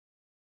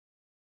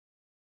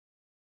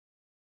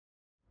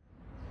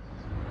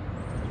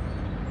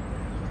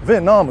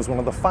Vietnam is one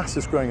of the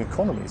fastest growing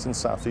economies in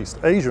Southeast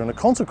Asia, and a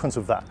consequence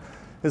of that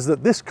is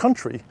that this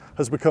country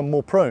has become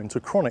more prone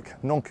to chronic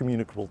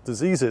non-communicable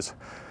diseases.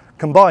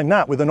 Combine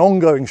that with an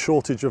ongoing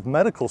shortage of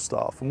medical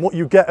staff, and what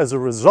you get as a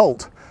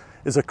result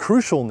is a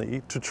crucial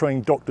need to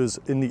train doctors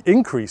in the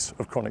increase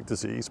of chronic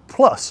disease,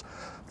 plus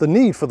the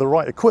need for the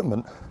right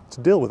equipment to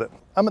deal with it.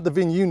 I'm at the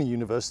Vinh Uni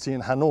University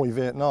in Hanoi,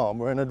 Vietnam.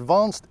 We're an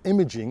Advanced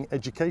Imaging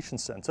Education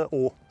Center,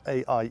 or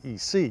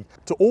AIEC,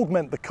 to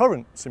augment the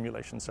current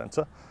simulation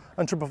center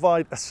and to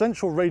provide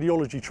essential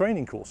radiology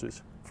training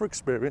courses for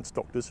experienced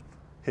doctors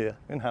here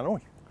in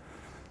Hanoi.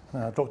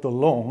 Now, Dr.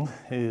 Long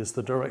is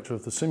the director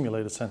of the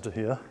simulator center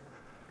here,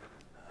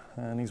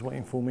 and he's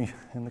waiting for me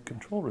in the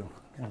control room.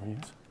 There he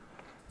is.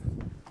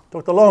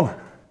 Dr. Long,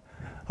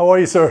 how are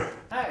you, sir?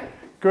 Hi.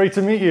 Great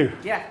to meet you.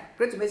 Yeah,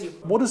 great to meet you.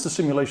 What is the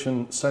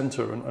simulation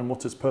center and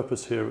what's its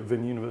purpose here at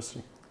Vinh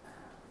University?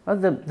 Well,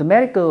 the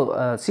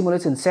Medical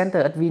Simulation Center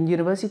at Vinh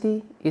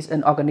University is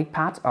an organic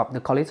part of the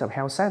College of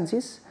Health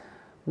Sciences.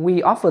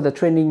 We offer the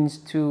trainings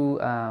to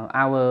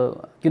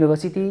our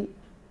university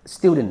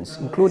students,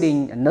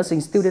 including nursing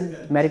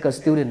student, medical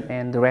student,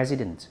 and the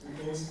residents.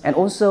 And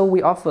also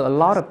we offer a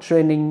lot of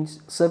training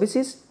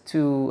services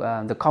to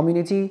the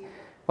community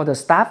for the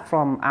staff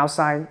from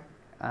outside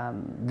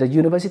the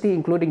university,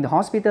 including the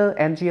hospital,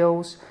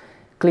 NGOs,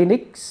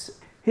 clinics.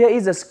 Here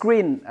is a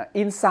screen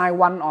inside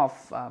one of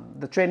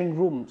the training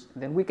rooms.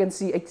 Then we can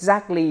see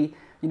exactly,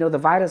 the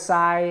vital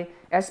sign,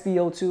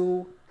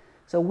 SpO2.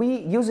 So we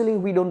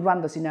usually don't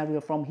run the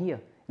scenario from here.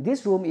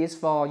 This room is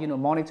for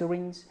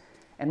monitoring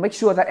and make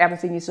sure that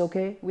everything is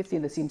okay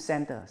within the sim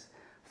centers.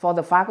 For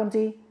the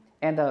faculty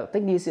and the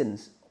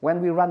technicians, when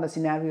we run the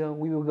scenario,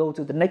 we will go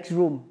to the next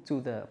room,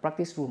 to the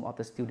practice room of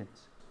the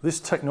students. This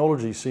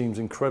technology seems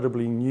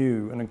incredibly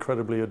new and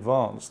incredibly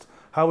advanced.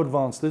 How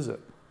advanced is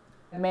it?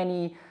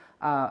 Many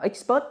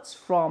experts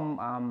from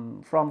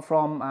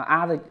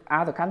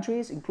other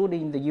countries,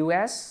 including the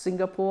US,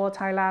 Singapore,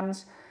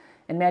 Thailand,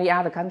 and many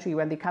other countries,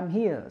 when they come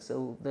here.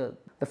 So the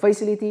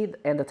facility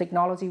and the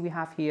technology we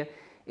have here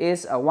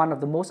is one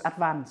of the most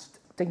advanced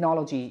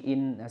technology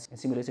in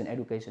simulation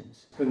education.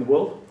 In the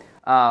world?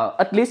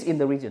 At least in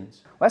the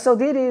regions. Well, so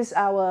this is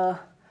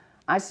our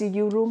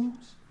ICU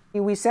rooms.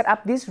 We set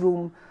up this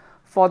room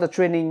for the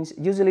trainings.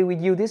 Usually we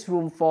use this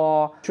room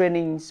for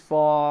trainings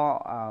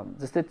for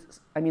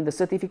the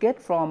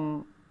certificate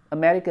from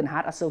American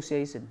Heart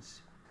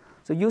Associations.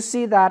 So you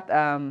see that,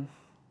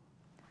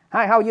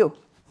 hi, how are you?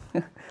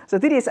 So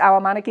this is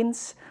our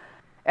mannequins.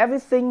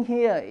 Everything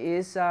here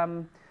is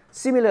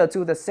similar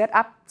to the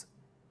setup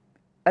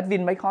at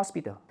Vinh Mech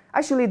Hospital.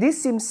 Actually,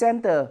 this sim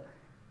center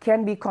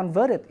can be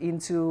converted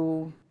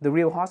into the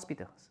real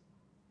hospitals.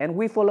 And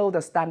we follow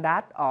the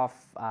standard of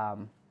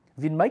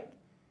Vinh Mech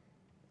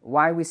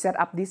while we set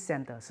up this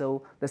center.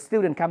 So the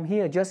students come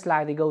here just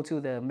like they go to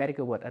the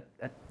medical ward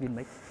at Vinh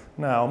Mech.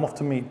 Now I'm off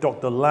to meet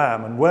Dr.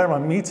 Lam, and where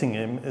I'm meeting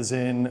him is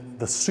in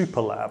the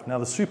Super Lab. Now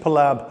the Super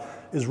Lab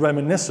is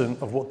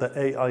reminiscent of what the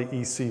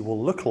AIEC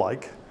will look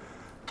like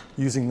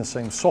using the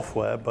same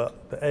software,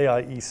 but the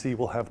AIEC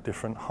will have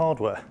different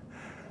hardware.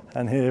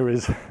 And here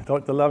is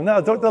Dr. Lam.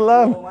 Now, Dr.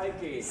 Lam,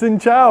 xin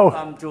chao.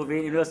 Welcome to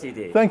Vinh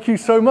University. Thank you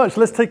so much.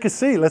 Let's take a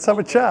seat. Let's have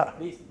a chat.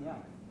 Please, yeah.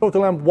 Dr.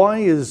 Lam, why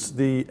is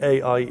the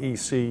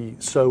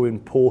AIEC so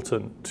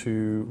important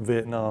to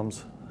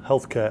Vietnam's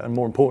healthcare and,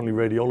 more importantly,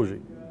 radiology?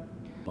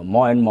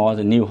 More and more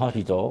the new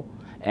hospital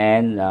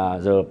and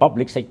the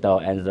public sector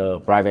and the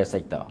private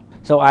sector.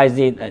 So I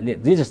think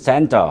this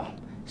center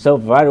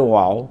serves very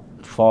well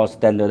for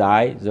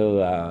standardize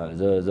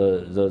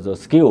the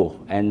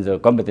skill and the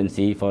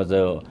competency for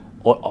the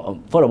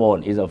first of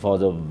all is for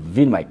the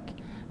Vinh Mech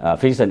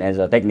physician and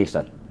the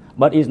technician.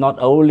 But it's not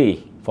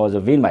only for the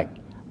Vinh Mech,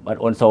 but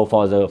also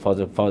for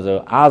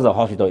the other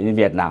hospital in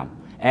Vietnam.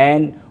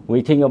 And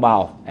we think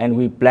about and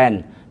we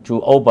plan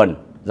to open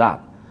that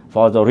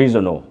for the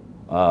regional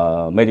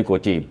medical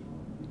team.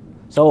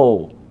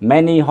 So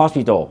many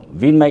hospitals,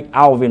 Vinh Mech,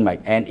 our Vinh Mech,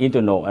 and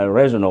internal and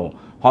regional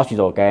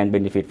hospital can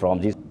benefit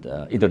from this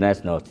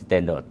international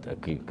standard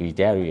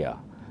criteria,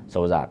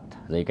 so that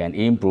they can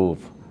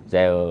improve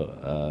their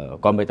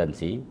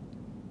competency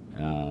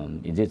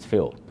in this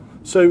field.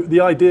 So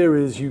the idea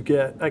is you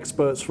get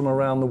experts from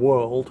around the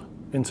world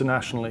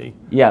internationally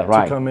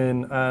to come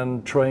in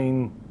and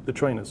train the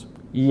trainers?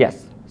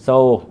 Yes.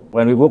 So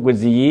when we work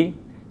with GE,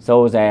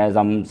 so there's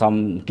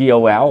some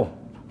KOL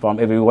from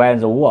everywhere in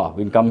the world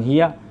will come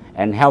here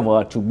and help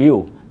us to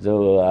build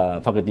the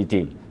faculty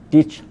team,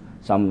 teach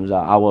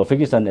our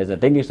physician as a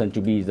technician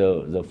to be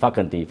the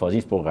faculty for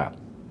this program.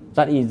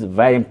 That is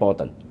very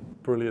important.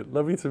 Brilliant.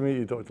 Lovely to meet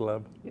you, Dr.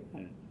 Lam.